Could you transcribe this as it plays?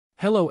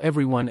Hello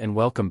everyone and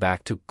welcome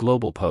back to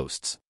Global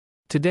Posts.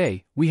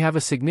 Today, we have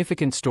a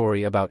significant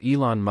story about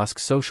Elon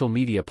Musk's social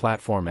media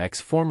platform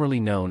X, formerly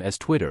known as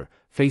Twitter,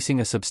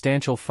 facing a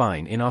substantial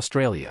fine in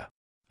Australia.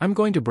 I'm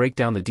going to break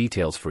down the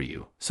details for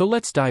you, so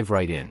let's dive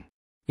right in.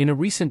 In a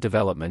recent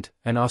development,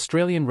 an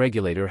Australian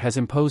regulator has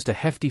imposed a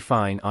hefty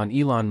fine on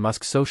Elon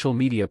Musk's social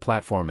media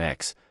platform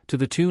X, to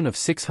the tune of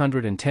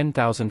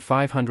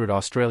 610,500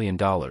 Australian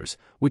dollars,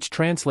 which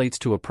translates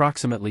to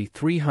approximately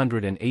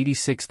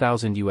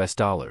 386,000 US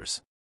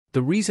dollars.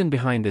 The reason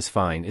behind this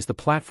fine is the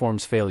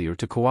platform's failure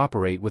to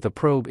cooperate with a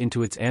probe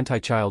into its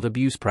anti-child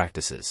abuse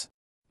practices.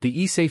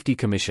 The eSafety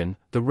Commission,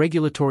 the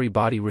regulatory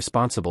body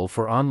responsible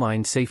for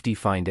online safety,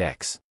 fined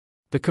X.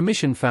 The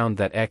Commission found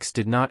that X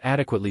did not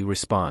adequately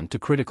respond to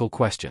critical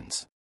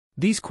questions.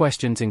 These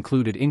questions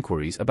included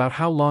inquiries about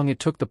how long it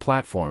took the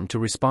platform to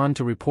respond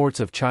to reports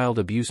of child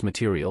abuse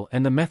material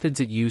and the methods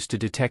it used to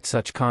detect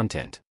such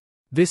content.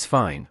 This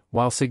fine,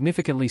 while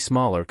significantly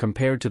smaller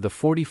compared to the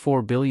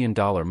 $44 billion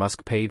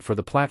Musk paid for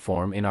the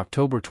platform in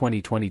October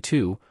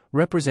 2022,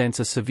 represents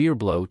a severe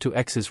blow to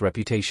X's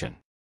reputation.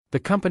 The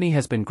company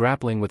has been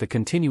grappling with a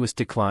continuous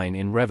decline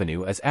in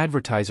revenue as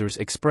advertisers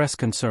express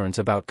concerns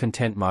about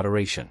content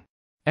moderation.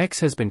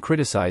 X has been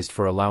criticized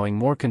for allowing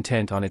more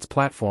content on its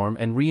platform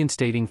and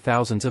reinstating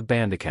thousands of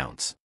banned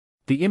accounts.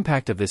 The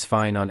impact of this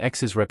fine on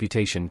X's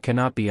reputation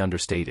cannot be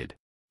understated.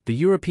 The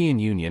European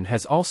Union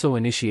has also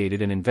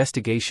initiated an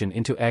investigation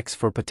into X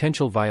for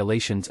potential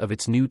violations of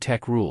its new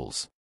tech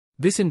rules.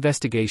 This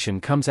investigation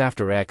comes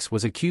after X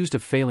was accused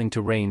of failing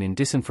to rein in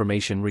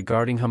disinformation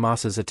regarding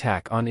Hamas's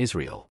attack on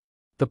Israel.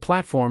 The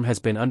platform has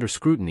been under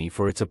scrutiny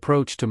for its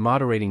approach to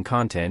moderating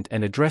content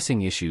and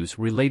addressing issues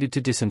related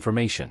to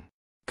disinformation.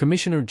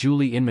 Commissioner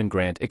Julie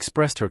Inman-Grant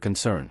expressed her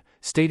concern,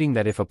 stating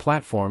that if a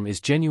platform is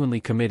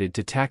genuinely committed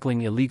to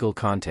tackling illegal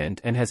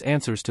content and has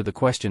answers to the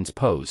questions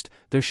posed,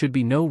 there should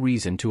be no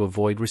reason to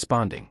avoid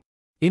responding.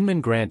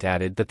 Inman-Grant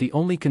added that the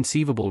only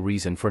conceivable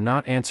reason for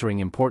not answering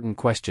important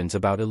questions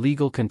about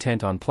illegal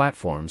content on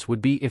platforms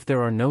would be if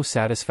there are no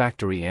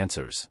satisfactory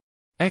answers.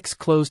 X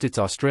closed its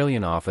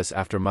Australian office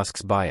after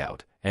Musk's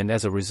buyout, and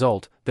as a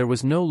result, there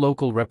was no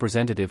local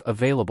representative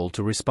available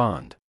to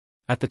respond.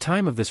 At the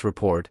time of this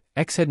report,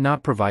 X had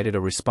not provided a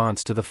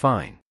response to the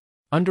fine.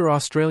 Under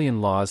Australian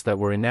laws that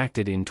were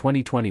enacted in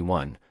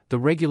 2021, the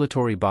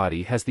regulatory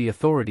body has the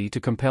authority to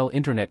compel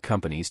internet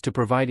companies to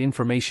provide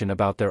information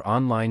about their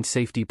online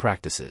safety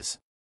practices.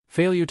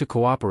 Failure to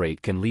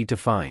cooperate can lead to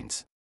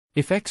fines.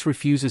 If X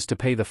refuses to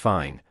pay the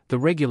fine, the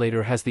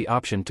regulator has the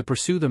option to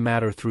pursue the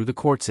matter through the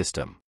court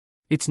system.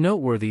 It's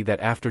noteworthy that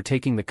after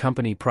taking the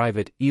company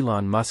private,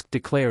 Elon Musk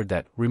declared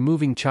that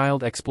removing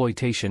child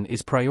exploitation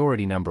is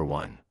priority number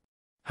one.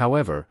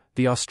 However,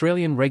 the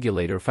Australian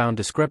regulator found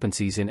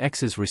discrepancies in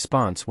X's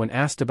response when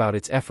asked about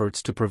its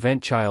efforts to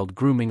prevent child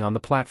grooming on the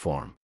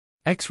platform.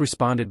 X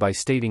responded by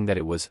stating that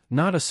it was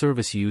not a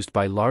service used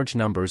by large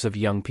numbers of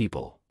young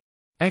people.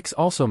 X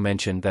also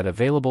mentioned that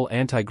available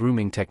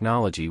anti-grooming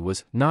technology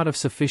was not of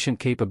sufficient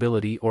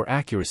capability or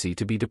accuracy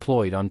to be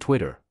deployed on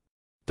Twitter.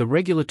 The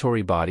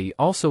regulatory body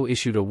also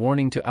issued a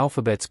warning to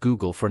Alphabet's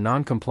Google for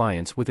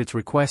non-compliance with its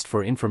request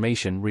for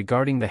information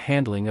regarding the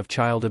handling of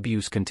child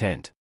abuse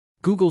content.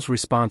 Google's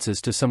responses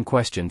to some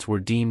questions were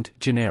deemed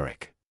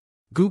generic.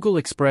 Google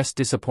expressed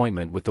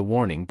disappointment with the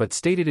warning but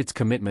stated its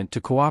commitment to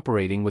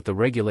cooperating with the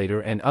regulator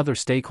and other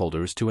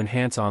stakeholders to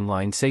enhance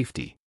online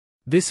safety.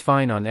 This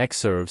fine on X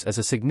serves as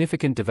a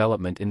significant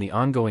development in the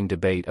ongoing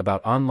debate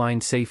about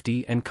online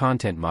safety and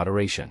content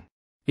moderation.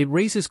 It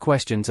raises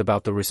questions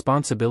about the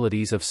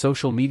responsibilities of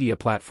social media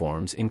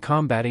platforms in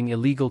combating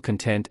illegal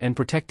content and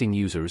protecting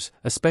users,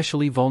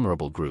 especially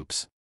vulnerable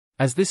groups.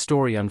 As this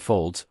story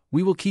unfolds,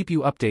 we will keep you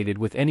updated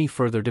with any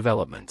further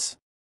developments.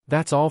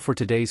 That's all for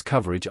today's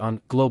coverage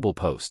on Global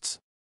Posts.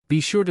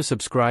 Be sure to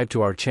subscribe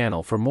to our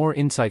channel for more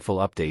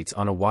insightful updates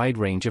on a wide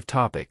range of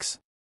topics.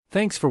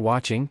 Thanks for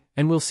watching,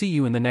 and we'll see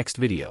you in the next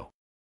video.